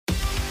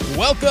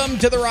Welcome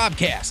to the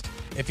Robcast.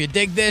 If you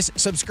dig this,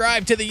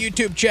 subscribe to the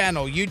YouTube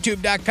channel,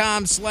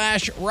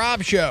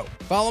 youtube.com/Rob Show.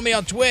 Follow me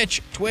on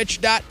Twitch,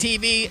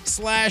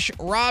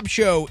 twitch.tv/Rob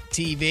Show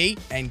TV,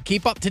 and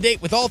keep up to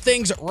date with all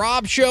things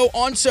Rob Show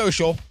on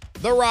social,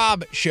 The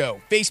Rob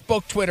Show,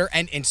 Facebook, Twitter,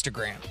 and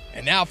Instagram.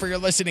 And now for your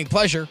listening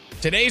pleasure,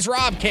 today's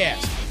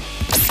Robcast.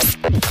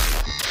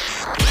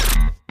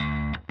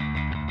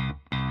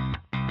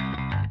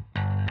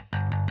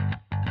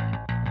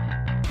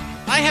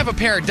 I have a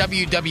pair of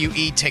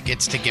WWE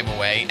tickets to give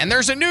away, and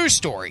there's a news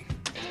story.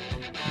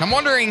 And I'm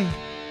wondering,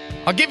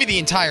 I'll give you the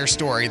entire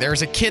story.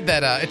 There's a kid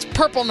that, it's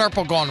Purple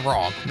Nurple gone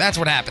wrong. That's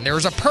what happened. There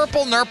was a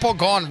Purple Nurple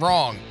gone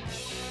wrong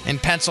in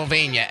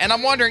Pennsylvania. And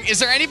I'm wondering, is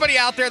there anybody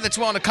out there that's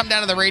willing to come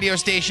down to the radio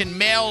station,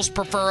 males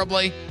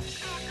preferably,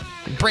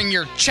 bring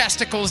your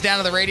chesticles down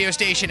to the radio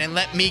station and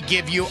let me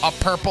give you a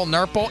Purple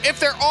Nurple? If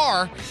there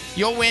are,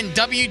 you'll win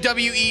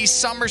WWE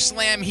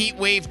SummerSlam Heat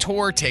Wave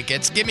Tour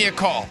tickets. Give me a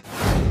call.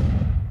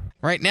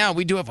 Right now,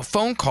 we do have a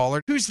phone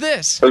caller. Who's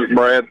this? This is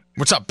Brad.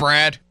 What's up,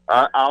 Brad?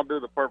 I'll do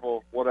the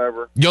purple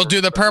whatever. You'll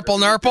do the Purple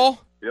Nurple?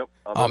 Yep.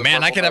 Oh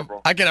man, I could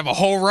have a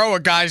whole row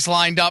of guys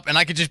lined up, and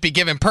I could just be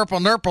giving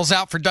Purple Nurples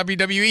out for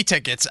WWE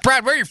tickets.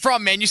 Brad, where are you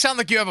from, man? You sound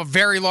like you have a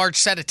very large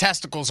set of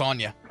testicles on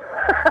you.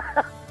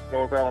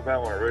 North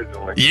Alabama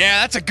originally.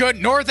 Yeah, that's a good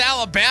North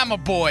Alabama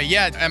boy.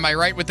 Yeah, am I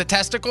right with the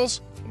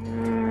testicles? I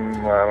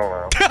don't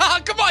know.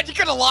 Come on, you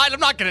could have lied. I'm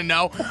not going to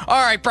know.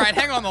 All right, Brad,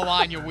 hang on the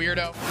line, you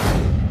weirdo.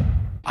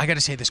 I got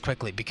to say this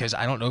quickly because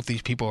I don't know if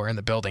these people are in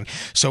the building.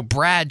 So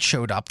Brad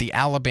showed up, the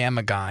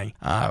Alabama guy,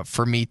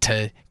 for me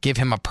to give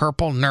him a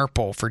Purple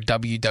Nurple for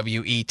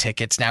WWE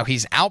tickets. Now,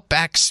 he's out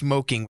back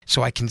smoking,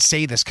 so I can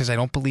say this because I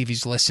don't believe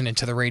he's listening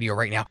to the radio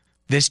right now.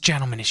 This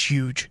gentleman is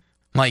huge.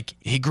 Like,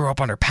 he grew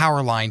up under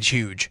power lines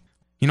huge.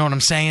 You know what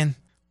I'm saying?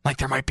 Like,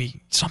 there might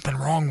be something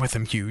wrong with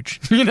him huge.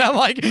 You know,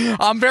 like,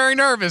 I'm very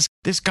nervous.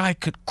 This guy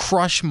could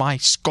crush my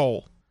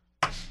skull.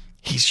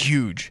 He's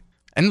huge.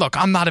 And look,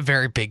 I'm not a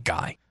very big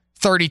guy.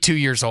 32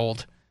 years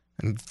old,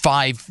 and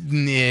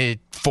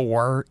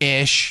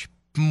 5'4"-ish,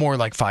 more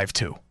like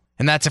 5'2".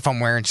 And that's if I'm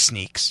wearing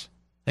sneaks.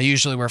 I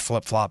usually wear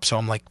flip-flops, so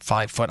I'm like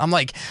 5 foot.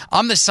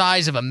 I'm the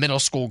size of a middle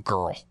school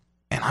girl.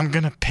 And I'm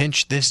going to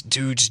pinch this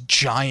dude's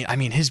giant,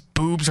 his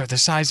boobs are the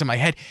size of my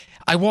head.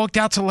 I walked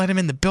out to let him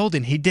in the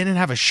building. He didn't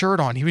have a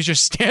shirt on. He was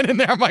just standing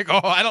there. I'm like,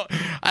 oh, I don't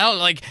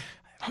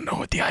know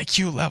what the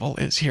IQ level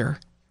is here.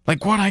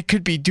 Like, what I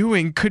could be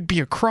doing could be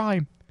a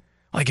crime.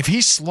 Like, if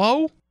he's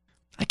slow,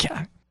 I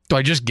can't. Do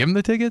I just give him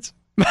the tickets?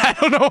 I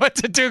don't know what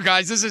to do,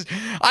 guys.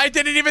 I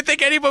didn't even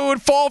think anyone would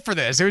fall for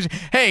this. It was,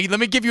 hey, let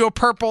me give you a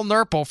Purple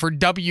Nurple for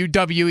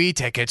WWE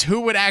tickets.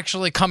 Who would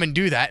actually come and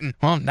do that? And,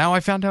 well, now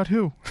I found out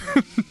who.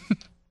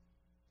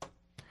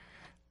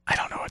 I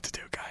don't know what to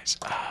do, guys.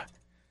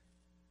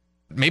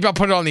 Maybe I'll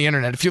put it on the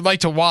internet. If you'd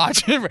like to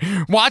watch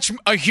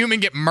a human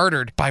get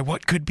murdered by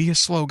what could be a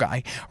slow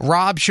guy,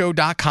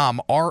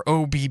 robshow.com,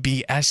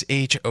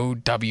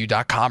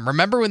 ROBBSHOW.com.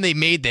 Remember when they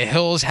made The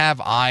Hills Have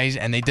Eyes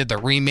and they did the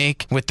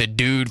remake with the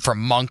dude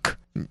from Monk?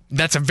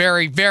 That's a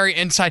very, very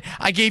inside.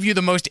 I gave you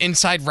the most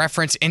inside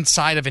reference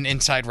inside of an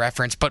inside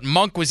reference, but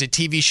Monk was a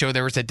TV show.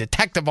 There was a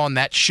detective on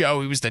that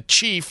show. He was the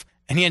chief,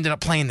 and he ended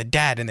up playing the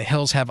dad in The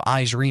Hills Have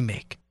Eyes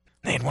remake.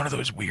 They had one of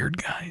those weird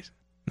guys,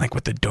 like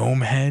with the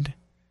dome head.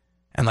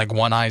 And like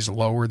one eye's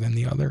lower than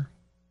the other.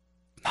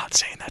 Not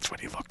saying that's what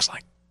he looks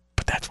like,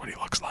 but that's what he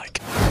looks like.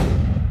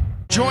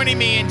 Joining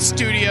me in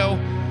studio,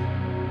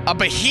 a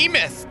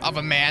behemoth of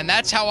a man.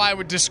 That's how I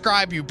would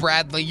describe you,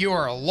 Bradley. You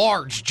are a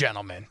large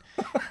gentleman.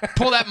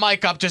 Pull that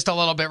mic up just a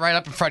little bit, right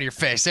up in front of your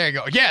face. There you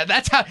go. Yeah,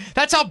 that's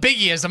how big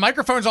he is. The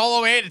microphone's all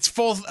the way in. It's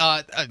full,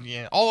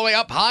 all the way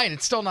up high, and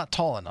it's still not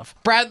tall enough.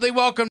 Bradley,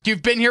 welcome.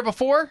 You've been here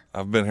before?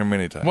 I've been here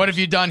many times. What have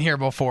you done here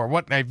before?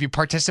 What have you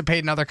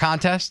participated in other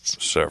contests?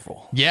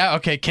 Several. Yeah.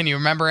 Okay. Can you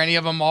remember any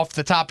of them off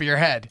the top of your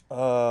head?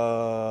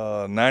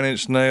 9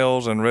 Inch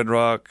Nails and Red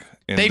Rock.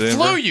 They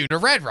flew you to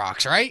Red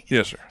Rocks, right?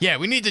 Yes, sir. Yeah,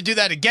 we need to do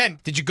that again.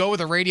 Did you go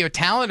with a radio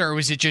talent, or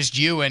was it just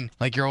you and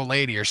like your old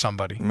lady or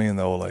somebody? Me and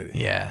the old lady.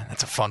 Yeah,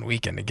 that's a fun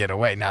weekend to get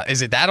away. Now,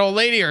 is it that old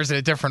lady or is it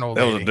a different old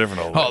lady? That was a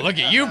different old lady. Oh, look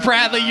at you,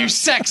 Bradley. You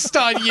sex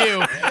stud, you.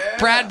 Yeah.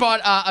 Brad bought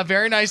a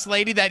very nice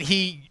lady that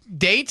he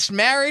dates,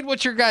 married.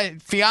 What's your guy?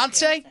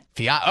 Fiance?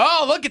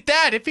 Oh, look at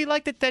that. If he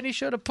liked it, then he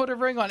should have put a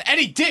ring on. And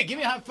he did. Give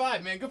me a high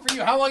five, man. Good for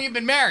you. How long you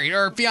been married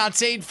or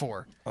fiancéed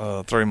for?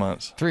 3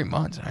 months. 3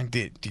 months. Do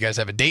you guys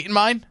have a date in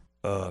mind?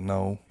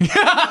 No. That's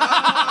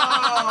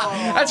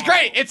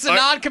great. It's a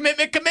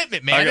non-commitment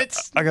commitment, man.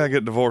 I gotta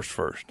get divorced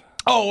first.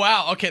 Oh,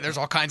 wow. Okay, there's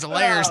all kinds of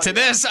layers to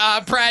this,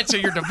 Brad. So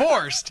you're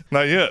divorced?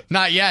 Not yet.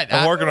 Not yet.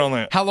 I'm working on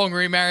that. How long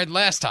were you married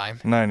last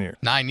time? 9 years.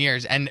 9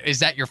 years. And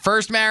is that your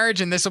first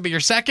marriage and this will be your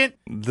second?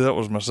 That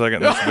was my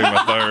second. This will be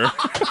my third.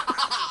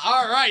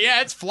 All right. Yeah,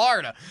 it's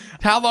Florida.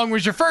 How long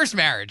was your first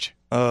marriage?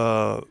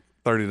 30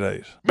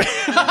 days.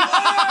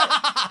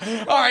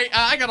 All right,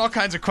 I got all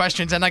kinds of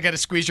questions, and I got to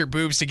squeeze your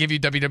boobs to give you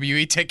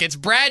WWE tickets.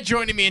 Brad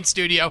joining me in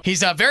studio.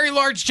 He's a very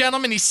large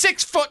gentleman. He's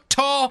 6 foot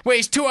tall,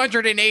 weighs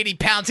 280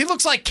 pounds. He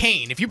looks like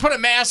Kane. If you put a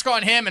mask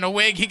on him and a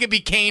wig, he could be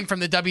Kane from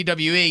the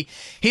WWE.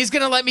 He's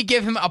going to let me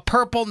give him a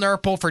purple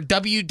nurple for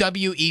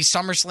WWE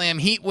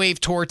SummerSlam Heatwave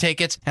Tour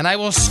tickets, and I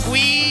will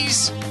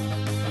squeeze.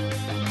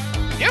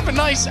 You have a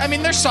nice, I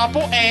mean, they're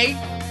supple,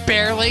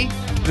 barely,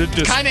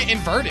 kind of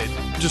inverted.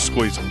 Just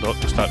squeeze them.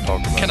 Just not talk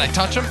about Can I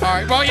touch them? All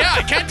right. Well, yeah,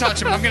 I can touch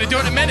them. I'm going to do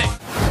it in a minute.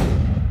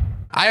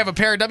 I have a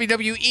pair of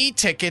WWE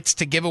tickets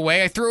to give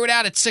away. I threw it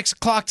out at 6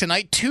 o'clock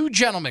tonight. 2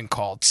 gentlemen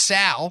called.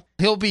 Sal,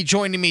 he'll be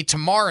joining me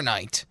tomorrow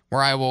night,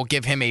 where I will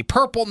give him a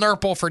purple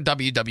nurple for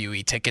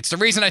WWE tickets. The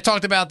reason I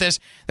talked about this,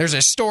 there's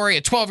a story,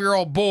 a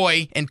 12-year-old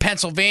boy in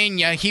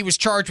Pennsylvania, he was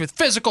charged with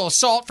physical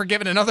assault for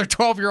giving another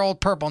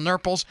 12-year-old purple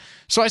nurples.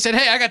 So I said,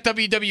 hey, I got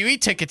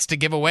WWE tickets to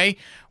give away.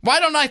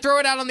 Why don't I throw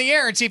it out on the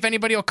air and see if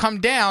anybody will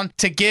come down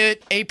to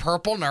get a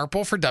purple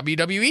nurple for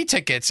WWE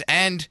tickets?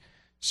 And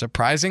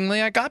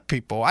surprisingly, I got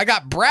people. I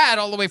got Brad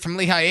all the way from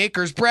Lehigh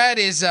Acres. Brad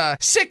is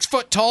 6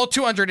 foot tall,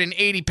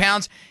 280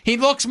 pounds. He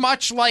looks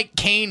much like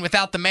Kane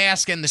without the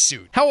mask and the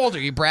suit. How old are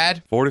you,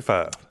 Brad?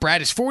 45.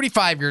 Brad is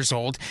 45 years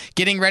old,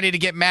 getting ready to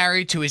get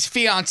married to his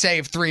fiancée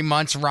of 3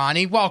 months,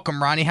 Ronnie.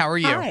 Welcome, Ronnie. How are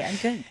you? Hi, I'm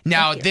good.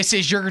 Now, this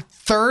is your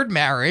 3rd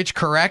marriage,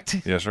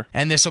 correct? Yes, sir.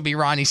 And this will be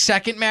Ronnie's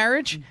 2nd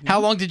marriage? Mm-hmm. How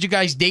long did you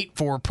guys date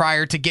for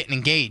prior to getting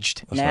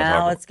engaged?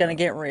 Now it's going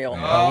to get real.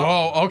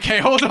 Oh, okay.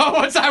 Hold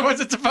on. I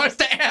wasn't supposed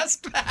to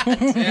ask that.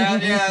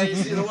 Yeah, you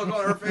see the look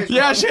on her face.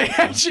 Yeah,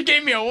 she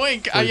gave me a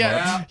wink.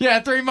 Yeah,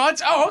 3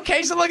 months. Oh,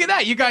 okay. So look at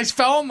that. You guys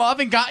fell in love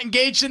and got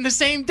engaged in the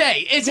same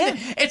day.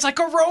 It's like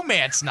a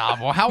romance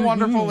novel. How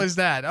wonderful is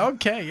that?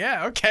 Okay,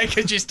 yeah, okay.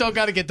 Because you still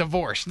got to get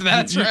divorced.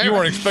 That's right. You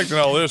weren't expecting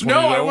all this. No,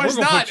 I was was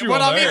not.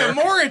 What I'm even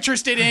more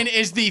interested in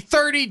is the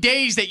 30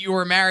 days that you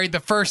were married the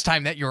first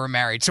time that you were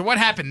married. So what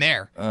happened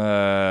there?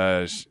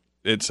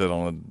 It said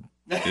on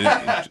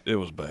it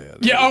was bad.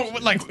 Yeah.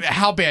 Like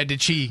how bad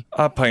did she?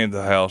 I painted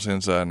the house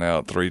inside and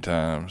out 3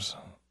 times.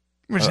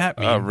 What does that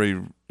mean? I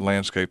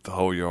re-landscaped the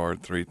whole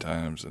yard 3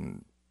 times,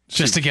 and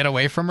just to get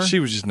away from her. She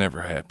was just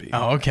never happy.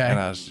 Oh, okay. And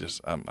I was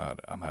just, I'm out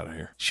of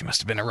here. She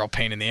must have been a real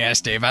pain in the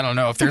ass, Dave. I don't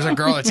know if there's a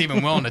girl that's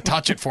even willing to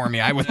touch it for me.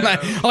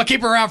 I'll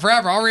keep her around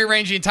forever. I'll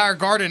rearrange the entire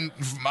garden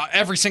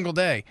every single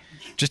day.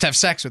 Just have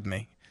sex with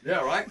me.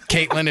 Yeah, right.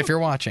 Caitlin, if you're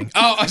watching.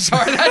 Oh, I'm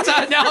sorry. That's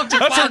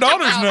her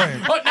daughter's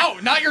name. Oh, no,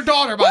 not your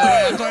daughter, by the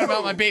way. I'm talking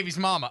about my baby's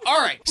mama. All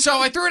right. So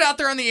I threw it out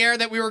there on the air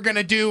that we were going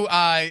to do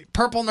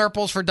purple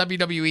nurples for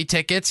WWE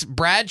tickets.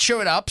 Brad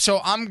showed up,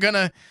 so I'm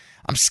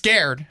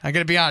scared. I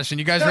gotta be honest. When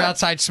you guys were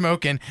outside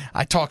smoking,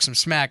 I talked some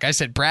smack. I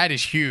said, Brad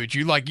is huge.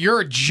 You're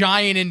a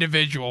giant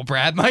individual,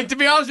 Brad. Like, to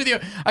be honest with you,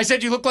 I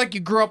said you look like you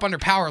grew up under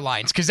power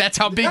lines, because that's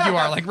how big you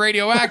are, like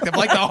radioactive,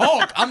 like the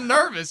Hulk. I'm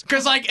nervous.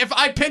 Because, like, if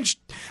I pinch,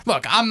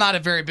 look, I'm not a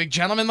very big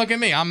gentleman. Look at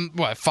me. I'm,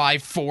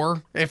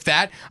 5'4", if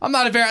that.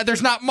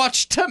 There's not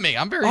much to me.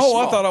 I'm very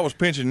small. I thought I was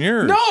pinching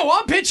yours. No,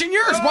 I'm pinching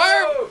yours.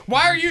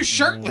 Why are you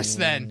shirtless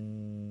then?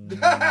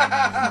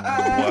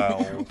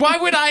 Wow. Why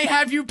would I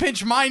have you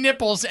pinch my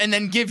nipples and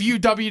then give you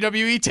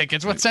WWE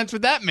tickets? What sense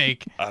would that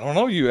make? I don't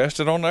know. You asked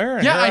it on there.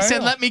 And yeah, I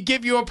said, let me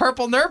give you a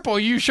purple nurple.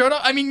 You showed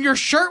up. I mean, your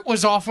shirt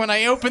was off when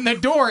I opened the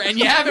door, and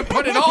you haven't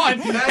put it on,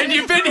 and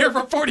you've been here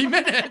for 40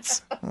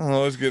 minutes.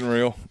 Oh, it's getting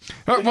real.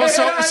 Well,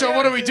 so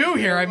what do we do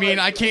here? I mean,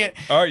 I can't.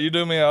 All right, you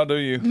do me, I'll do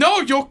you. No,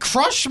 you'll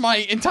crush my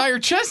entire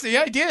chest. The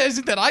idea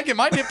isn't that I get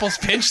my nipples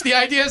pinched. The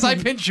idea is I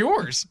pinch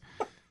yours.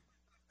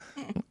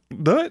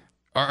 Do it.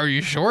 Are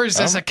you sure? Is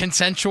this a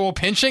consensual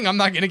pinching? I'm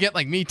not going to get,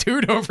 like, Me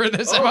Too'd over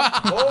this.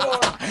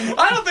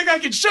 I don't think I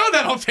can show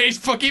that on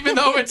Facebook, even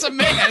though it's a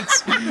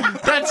man's.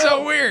 That's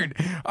so weird.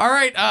 All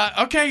right.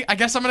 Okay. I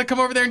guess I'm going to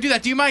come over there and do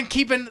that. Do you mind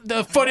keeping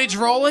the footage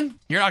rolling?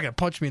 You're not going to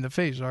punch me in the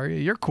face, are you?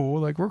 You're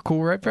cool. Like, we're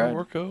cool, right, Brad? Oh,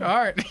 we're cool. All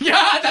right.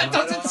 Yeah, that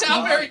doesn't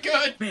sound very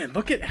good. Man,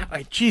 look at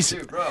how,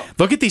 Jesus.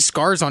 Look at these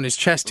scars on his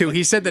chest, too.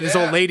 He said that his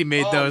old lady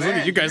made those. Look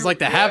at you guys like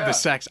to have the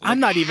sex. I'm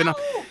not even.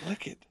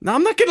 Lick it. No,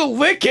 I'm not going to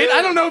lick it.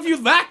 I don't know if you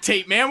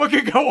lactate, man. What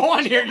could go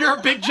on here? You're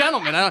a big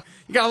gentleman.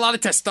 You got a lot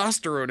of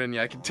testosterone in you.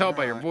 I can tell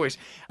by your voice.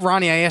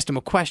 Ronnie, I asked him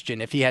a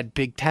question. If he had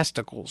big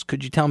testicles,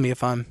 could you tell me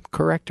if I'm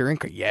correct or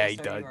incorrect? Yeah, he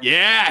does.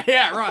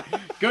 Yeah, right.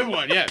 Good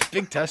one. Yeah,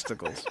 big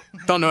testicles.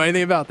 Don't know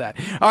anything about that.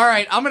 All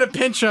right, I'm going to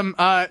pinch him.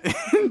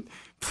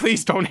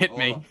 Please don't hit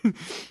me.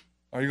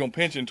 Are you going to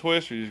pinch and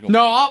twist, or are you just going to...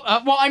 No,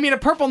 well, I mean, a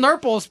purple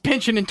nurple is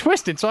pinching and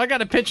twisting, so I got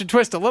to pinch and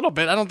twist a little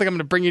bit. I don't think I'm going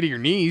to bring you to your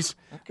knees.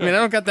 Okay. I mean, I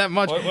don't got that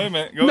much. Wait a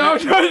minute. No,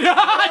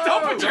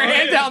 don't put your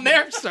hand down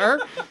there, sir.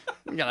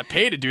 You got to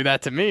pay to do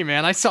that to me,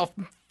 man. I sell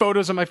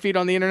photos of my feet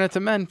on the internet to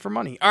men for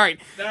money. All right.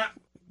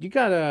 You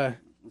got a...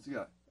 What's he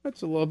got?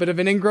 That's a little bit of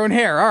an ingrown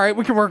hair. All right,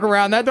 we can work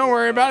around that. Don't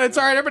worry about it. It's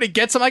all right. Everybody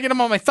gets them. I get them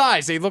on my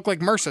thighs. They look like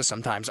MRSA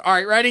sometimes. All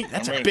right, ready?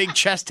 That's a big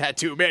chest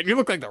tattoo, man. You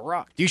look like The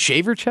Rock. Do you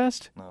shave your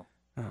chest? No.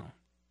 Oh.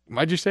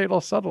 Why'd you say it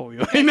all subtly?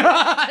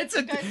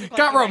 It's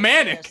got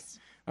romantic.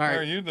 All How are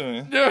right. you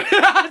doing?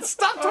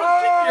 Stop taking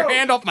your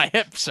hand off my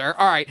hip, sir.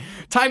 All right.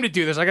 Time to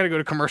do this. I got to go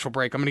to commercial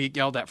break. I'm going to get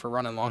yelled at for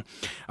running long.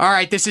 All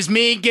right. This is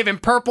me giving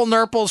purple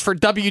nurples for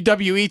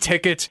WWE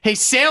tickets. Hey,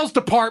 sales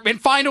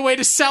department, find a way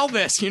to sell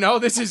this. You know,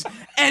 this is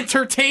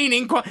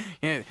entertaining.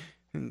 Yeah,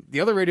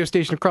 the other radio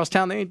station across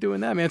town, they ain't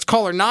doing that, man. It's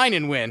caller 9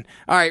 and win.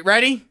 All right.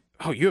 Ready?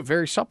 Oh, you have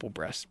very supple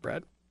breasts,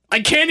 Brett. I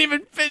can't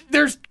even fit.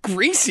 There's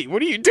greasy.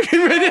 What are you doing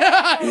with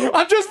that?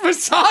 I'm just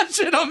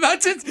massaging them.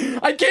 That's it.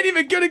 I can't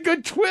even get a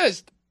good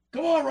twist.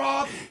 Come on,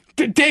 Rob.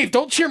 Dave,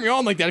 don't cheer me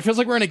on like that. It feels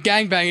like we're in a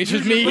gangbang. It's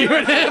just me, you,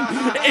 and him.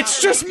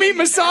 It's just me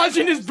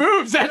massaging his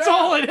boobs. That's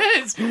all it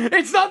is.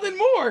 It's nothing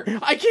more.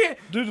 I can't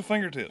Do the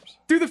fingertips.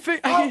 do the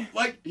Oh,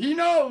 like he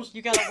knows.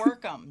 You gotta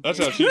work them. That's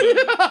how she does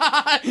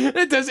it.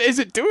 It does. Is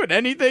it doing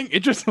anything?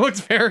 It just looks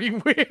very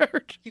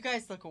weird. You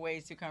guys look way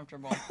too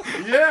comfortable.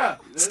 Yeah.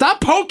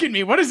 Stop poking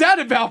me. What is that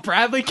about,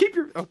 Bradley? Keep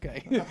your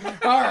okay.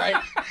 All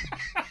right.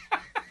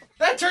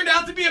 That turned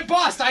out to be a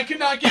bust. I could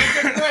not get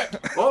a good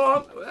grip. Hold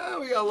on.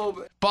 Well, we got a little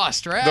bit.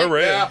 Bust, right? They're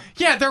red. Yeah.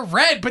 Yeah, they're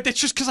red, but that's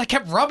just because I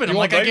kept rubbing them. You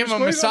Like want I gave Dave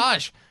them a to squeeze 'em?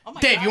 massage. Oh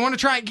my Dave, God. you want to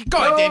try? Go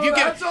ahead, No, Dave. You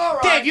that's all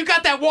right. Dave, you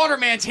got that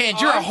waterman's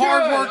hands. You're a I'm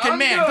hard-working good.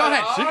 man. I'm Go good.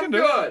 ahead. She can I'm do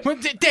it. good. Well,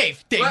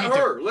 Dave, Let you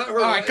her. do. Let her.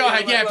 All right, go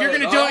ahead. Yeah, if you're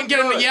gonna do it and get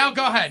him to good. yell,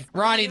 go ahead.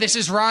 Ronnie, this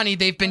is Ronnie.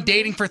 They've been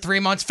dating for 3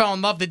 months, fell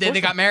in love the day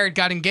they got married,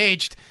 got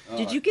engaged.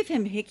 Did you give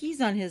him hickeys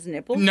on his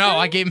nipples? No, too?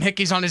 I gave him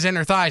hickeys on his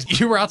inner thighs.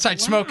 You were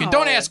outside smoking.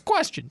 Don't Wow. ask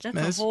questions, That's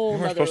miss. a whole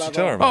We're other supposed to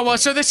tell her level. about Oh well,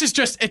 so this is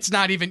just. It's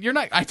not even. You're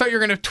not. I thought you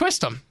were gonna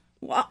twist them.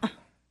 Well,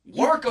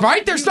 Work 'em.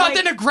 Right? There's You nothing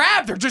like- to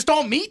grab. They're just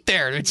all meat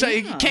there. It's you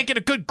Yeah. can't get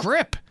a good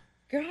grip.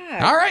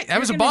 God. All right, that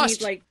was a You're gonna bust.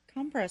 Need, like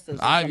compresses.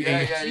 Or I- something.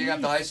 Yeah, you got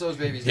to ice those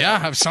babies.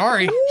 Yeah, I'm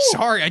sorry.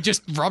 Sorry, I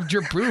just rubbed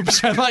your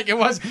boobs. Like it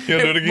was. You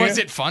wanna do it again? Was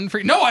it fun for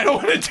you? No, I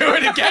don't want to do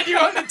it again. You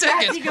own the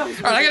tickets. He goes,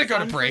 All right, I gotta "Was it go to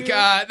fun for break. you?"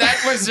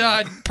 That was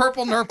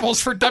purple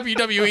nurples for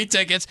WWE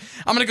tickets.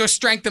 I'm gonna go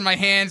strengthen my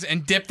hands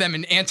and dip them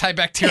in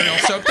antibacterial.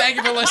 So thank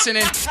you for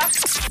listening.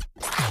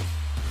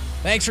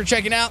 Thanks for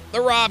checking out the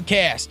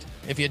Robcast.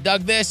 If you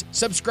dug this,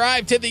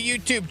 subscribe to the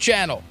YouTube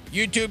channel,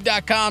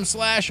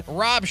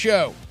 youtube.com/Rob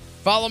Show.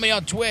 Follow me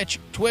on Twitch,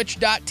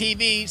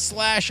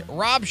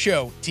 twitch.tv/Rob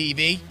Show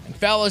TV. And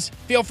fellas,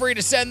 feel free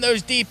to send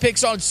those D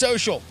pics on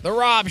social, The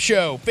Rob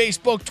Show,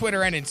 Facebook,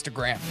 Twitter, and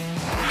Instagram.